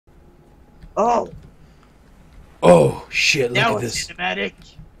Oh, Oh, shit, look now at it's this. cinematic.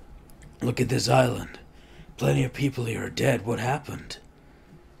 Look at this island. Plenty of people here are dead. What happened?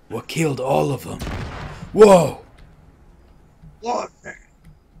 What killed all of them? Whoa! Warfare.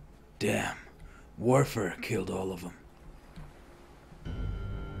 Damn. Warfare killed all of them.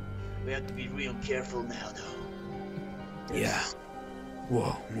 We have to be real careful now, though. Yeah.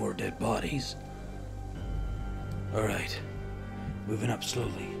 Whoa, more dead bodies. Alright. Moving up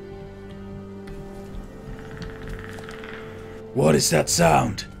slowly. What is that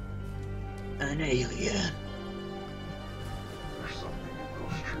sound? An alien. There's something in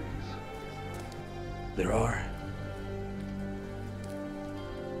those trees. There are.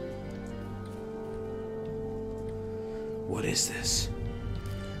 What is this?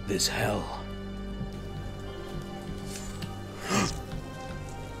 This hell.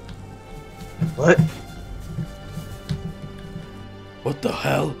 What? What the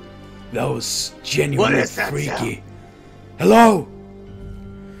hell? That was genuinely What is that freaky. sound? Hello?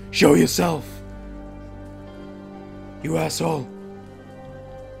 Show yourself. You asshole.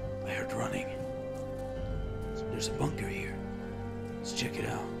 I heard running. There's a bunker here. Let's check it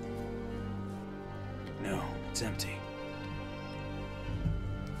out. No, it's empty.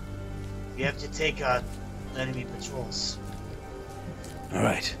 We have to take out enemy patrols.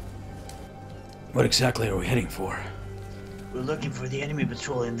 Alright. What exactly are we heading for? We're looking for the enemy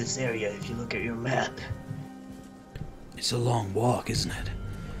patrol in this area if you look at your map. It's a long walk, isn't it?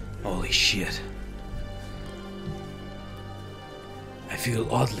 Holy shit. I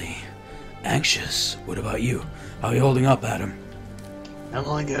feel oddly anxious. What about you? How are you holding up, Adam? I'm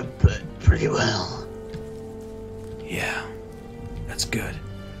holding up pretty well. Yeah, that's good.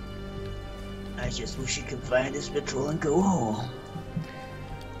 I just wish you could find this patrol and go home.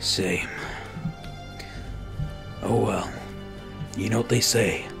 Same. Oh well. You know what they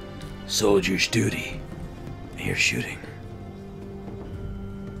say. Soldier's duty. I hear shooting.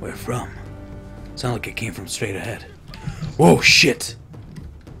 Where from? Sound like it came from straight ahead. Whoa, shit!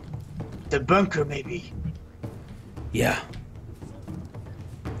 The bunker, maybe. Yeah.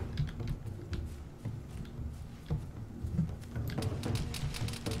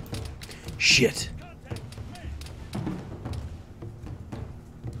 Shit.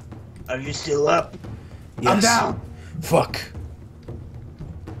 Are you still up? Yes. I'm down. Fuck.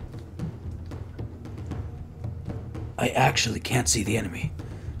 I actually can't see the enemy.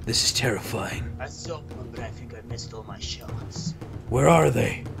 This is terrifying. I saw one, but I think I missed all my shots. Where are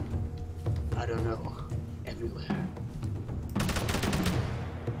they? I don't know. Everywhere.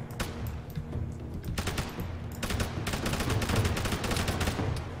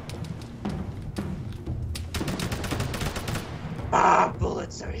 Ah,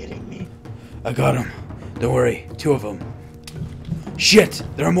 bullets are hitting me. I got him. Don't worry. 2 of them. Shit!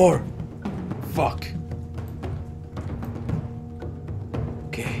 There are more! Fuck.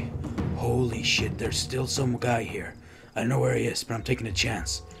 Okay. Holy shit, there's still some guy here. I don't know where he is, but I'm taking a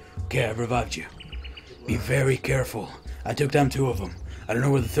chance. Okay, I've revived you. Be very careful. I took down 2 of them. I don't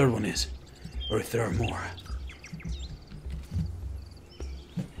know where the 3rd one is. Or if there are more.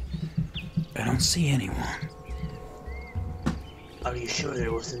 I don't see anyone. Are you sure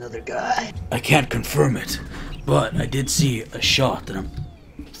there was another guy? I can't confirm it, but I did see a shot that I'm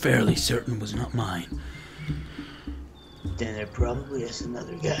fairly certain was not mine. Then there probably is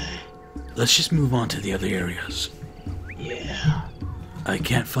another guy. Let's just move on to the other areas. Yeah. I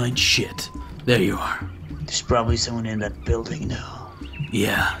can't find shit. There you are. There's probably someone in that building now.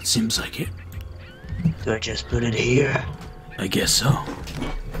 Yeah, it seems like it. Do I just put it here? I guess so.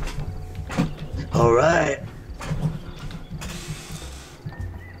 Alright.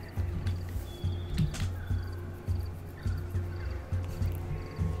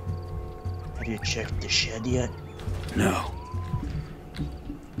 Have you checked the shed yet? No.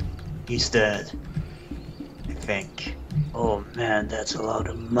 He's dead. I think. Oh man, that's a lot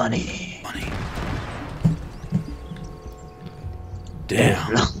of money. Money.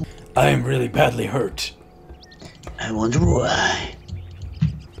 Damn. I am really badly hurt. I wonder why.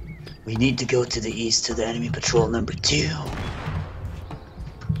 We need to go to the east to the enemy patrol number 2.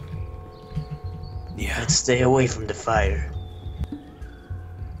 Yeah. Let's stay away from the fire.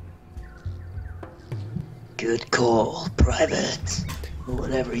 Good call, Private. Or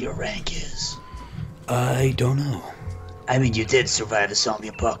whatever your rank is. I don't know. I mean, you did survive the zombie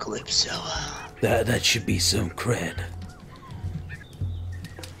apocalypse, so, That should be some cred.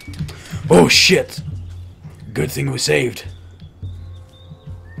 Oh shit! Good thing we saved.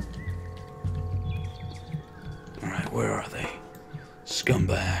 Alright, where are they?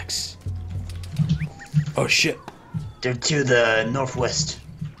 Scumbags. Oh shit. They're to the northwest.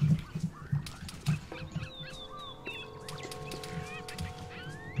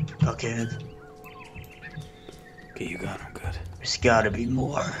 Okay, Okay, you got him. Good. there's gotta be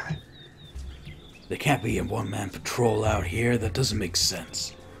more. There can't be a one-man patrol out here. That doesn't make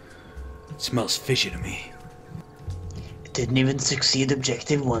sense. It smells fishy to me. It didn't even succeed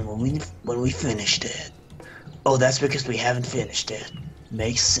objective 1 when we finished it. Oh, that's because we haven't finished it.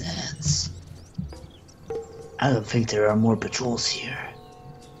 Makes sense. I don't think there are more patrols here.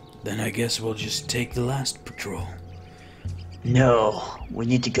 Then I guess we'll just take the last patrol. No, we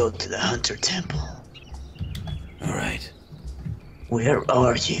need to go to the Hunter Temple. Alright. Where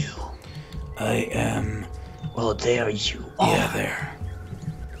are you? I am... Well, there you are. Yeah, there.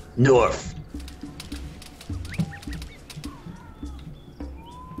 North.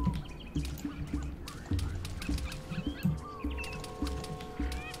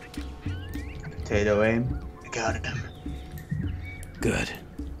 Potato aim. I got him. Good.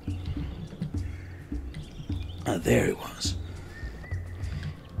 There he was.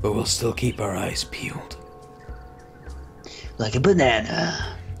 But we'll still keep our eyes peeled. Like a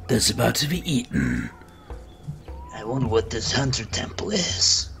banana. That's about to be eaten. I wonder what this Hunter Temple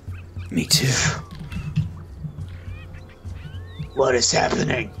is. Me too. What is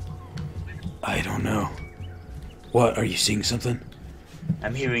happening? I don't know. What, are you seeing something?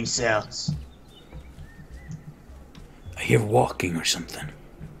 I'm hearing sounds. I hear walking or something.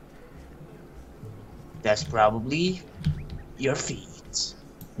 That's probably your feet.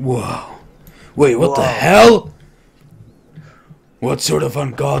 Whoa. Wait, what the Whoa. hell? What sort of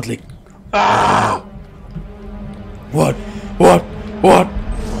ungodly... Ah! What?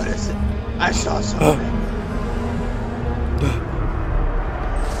 What is it? I saw something.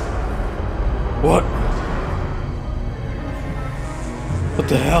 What? What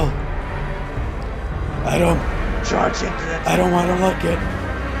the hell? I don't Charge into that like it.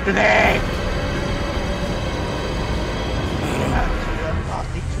 grenade! I don't... After the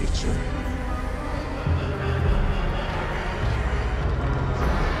ungodly creature.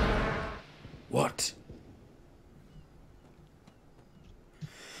 What?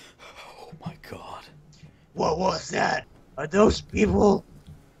 Oh my god. What was that? Are those people?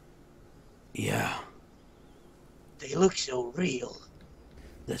 Yeah, They look so real.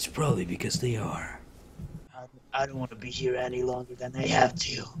 that's probably because they are. I don't want to be here any longer than I have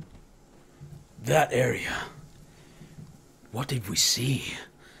to. That area. What did we see?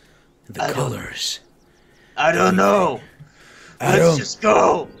 The I don't- colors. I don't know. Let's Adam, just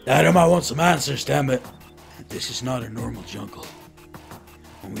go. Adam, I want some answers, damn it. This is not a normal jungle.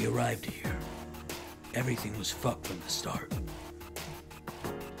 When we arrived here, everything was fucked from the start,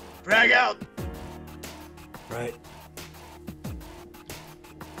 Frag out. right?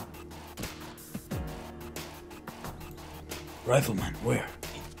 Rifleman, where?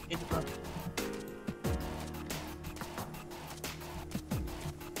 In the bunker.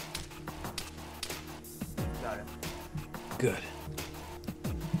 Got him. Good.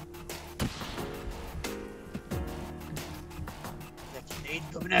 That grenade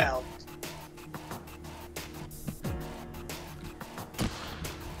coming out.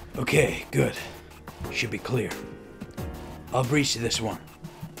 Okay, good. Should be clear. I'll breach to this one.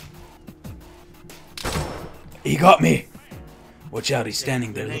 He got me! Watch out, he's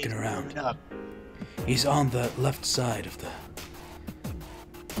standing there looking Grenade around. coming up. He's on the left side of the...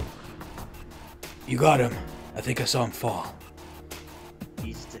 You got him. I think I saw him fall.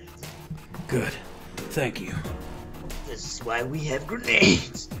 He's dead. Good. Thank you. This is why we have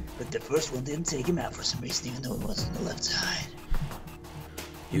grenades. But the first one didn't take him out for some reason, even though it was on the left side.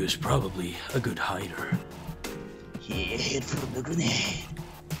 He was probably a good hider. He hid from the grenade.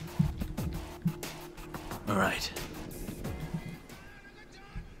 Alright.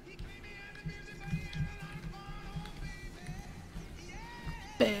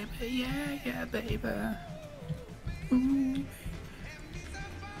 Baby, yeah, baby. Ooh.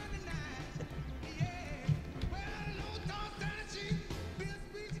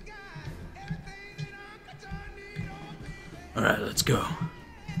 Alright, let's go.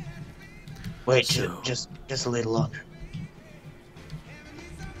 Wait, So- just a little longer.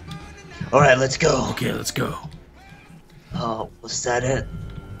 Alright, let's go. Okay, let's go. Oh, was that it?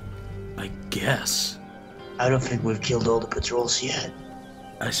 I guess. I don't think we've killed all the patrols yet.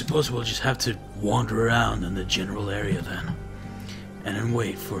 I suppose we'll just have to wander around in the general area then. And then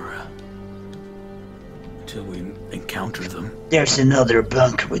wait for... until we encounter them. There's another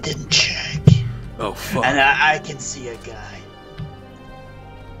bunker we didn't check. Oh, fuck. And I can see a guy.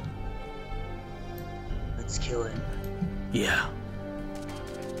 Let's kill him. Yeah,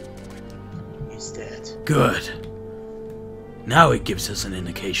 He's dead. good. Now it gives us an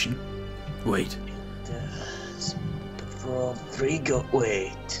indication. Wait, Does patrol 3 go?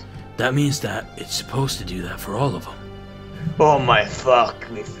 Wait. That means that it's supposed to do that for all of them. Oh my fuck,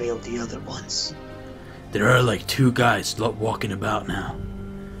 we failed the other ones. There are like 2 guys walking about now.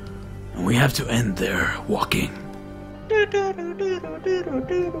 And we have to end their walking.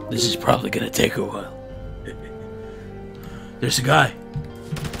 This is probably gonna take a while. There's a guy.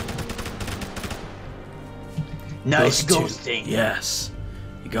 Nice Those 2. ghosting. Yes.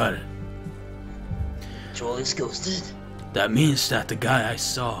 You got it. Joel's ghosted. That means that the guy I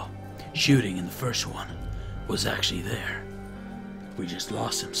saw shooting in the first one was actually there. We just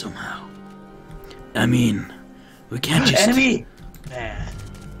lost him somehow. I mean, we can't just... Enemy! Man.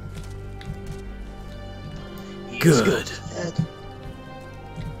 He's Good. dead.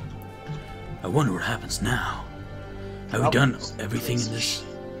 I wonder what happens now. Have we done everything in this?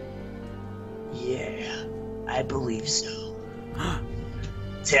 Yeah, I believe so.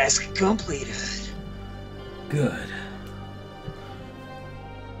 Task completed. Good.